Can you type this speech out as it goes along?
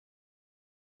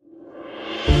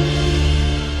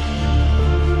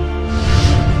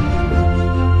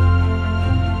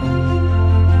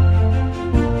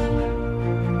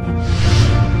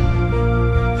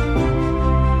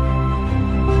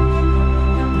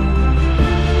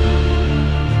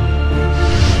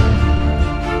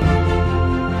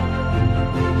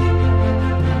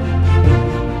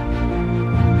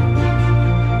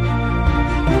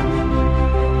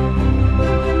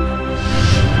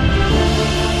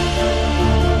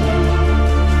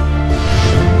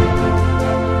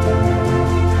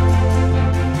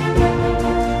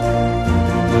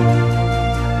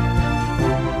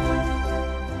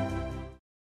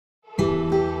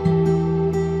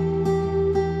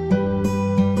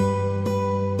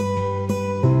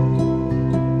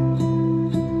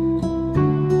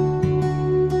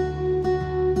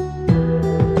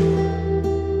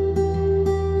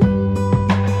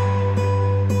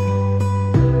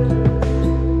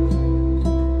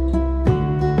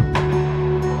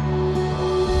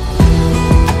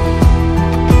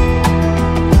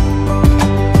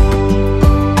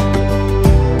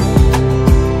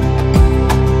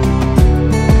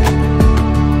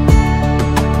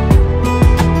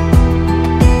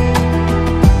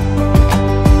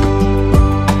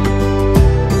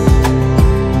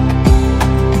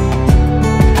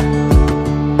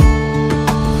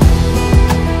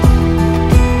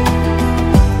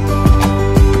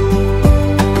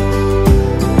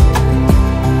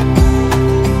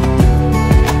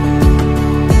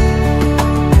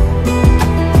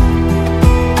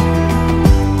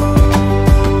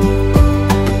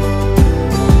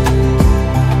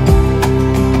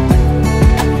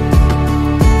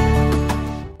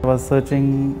was searching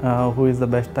who is the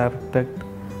best architect,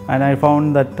 and I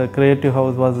found that Creative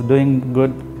House was doing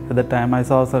good at the time. I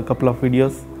saw a couple of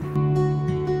videos.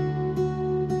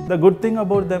 The good thing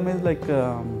about them is like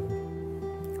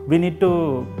we need to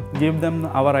give them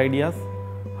our ideas,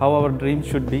 how our dreams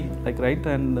should be, like, right,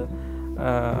 and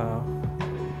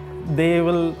they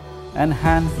will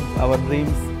enhance our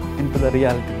dreams into the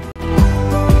reality.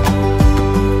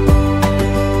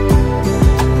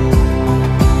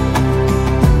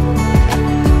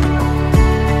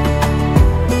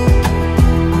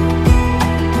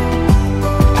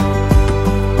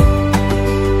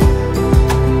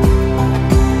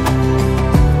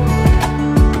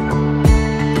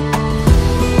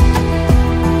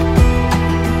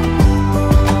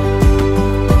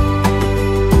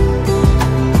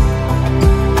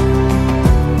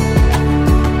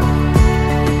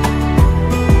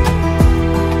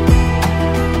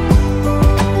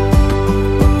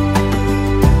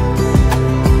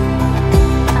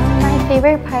 My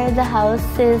favorite part of the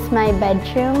house is my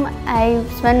bedroom. I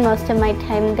spend most of my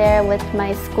time there with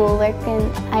my schoolwork and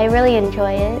I really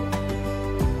enjoy it.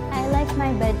 I like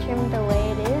my bedroom the way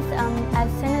it is. As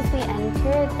soon as we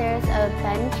enter, there's a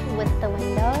bench with the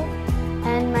window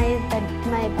and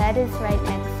my bed is right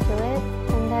next to it.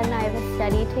 And then I have a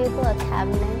study table, a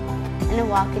cabinet, and a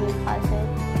walk-in closet.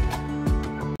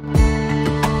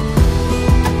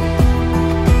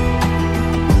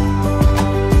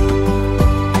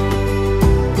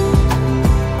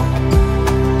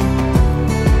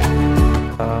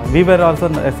 We were also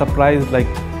surprised, like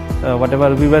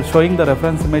whatever we were showing the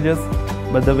reference images,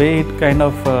 but the way it kind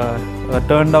of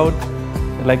turned out,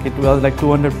 like it was like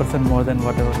 200% more than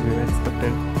whatever we were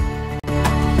expected.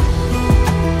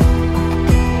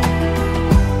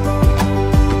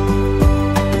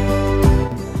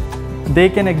 They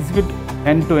can execute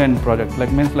end-to-end project,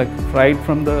 like means like right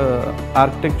from the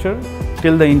architecture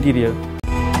till the interior.